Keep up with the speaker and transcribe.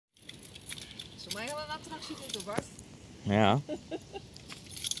Voor mij wel een attractie dit hoor, Bart. Ja.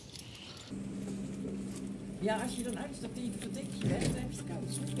 Ja, als je dan uitstapt en je verdik je weg, dan heb je het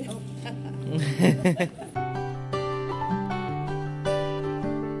koud. Oh.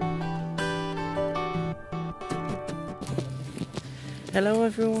 Hello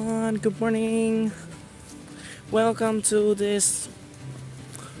everyone, good morning. Welcome to this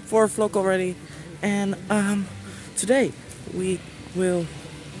 4th vlog already. And today we will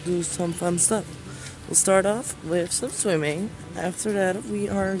do some fun stuff. We'll start off with some swimming. After that we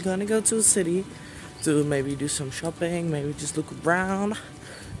are gonna go to the city to maybe do some shopping, maybe just look around.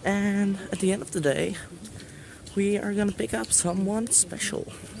 And at the end of the day we are gonna pick up someone special.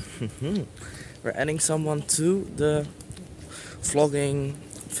 We're adding someone to the vlogging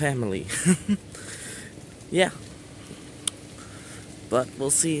family. Yeah, but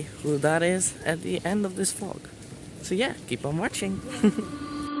we'll see who that is at the end of this vlog. So yeah, keep on watching.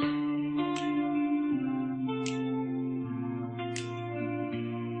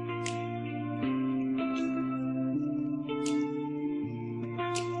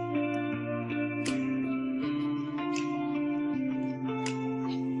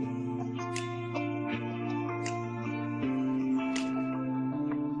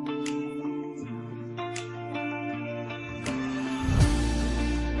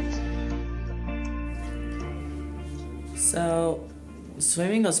 So,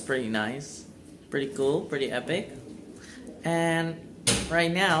 swimming was pretty nice, pretty cool, pretty epic. And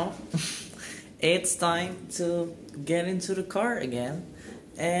right now, it's time to get into the car again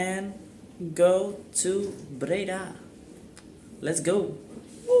and go to Breda. Let's go!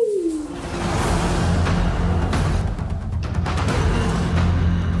 Woo!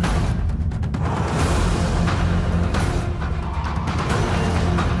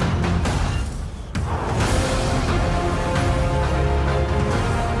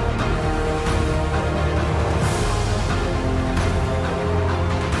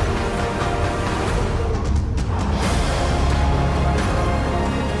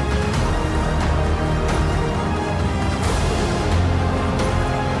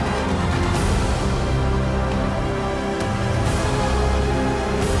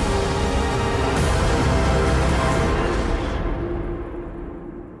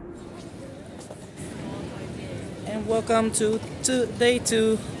 Welcome to day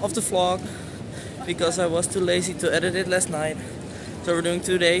 2 of the vlog, because I was too lazy to edit it last night. So we're doing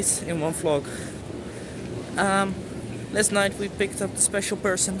 2 days in one vlog. Last night we picked up the special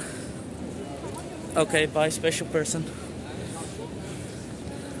person. Okay, bye special person.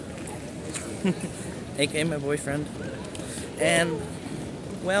 AKA my boyfriend. And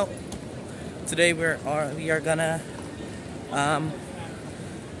well, today we are gonna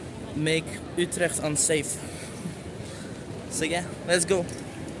make Utrecht unsafe. So yeah, let's go.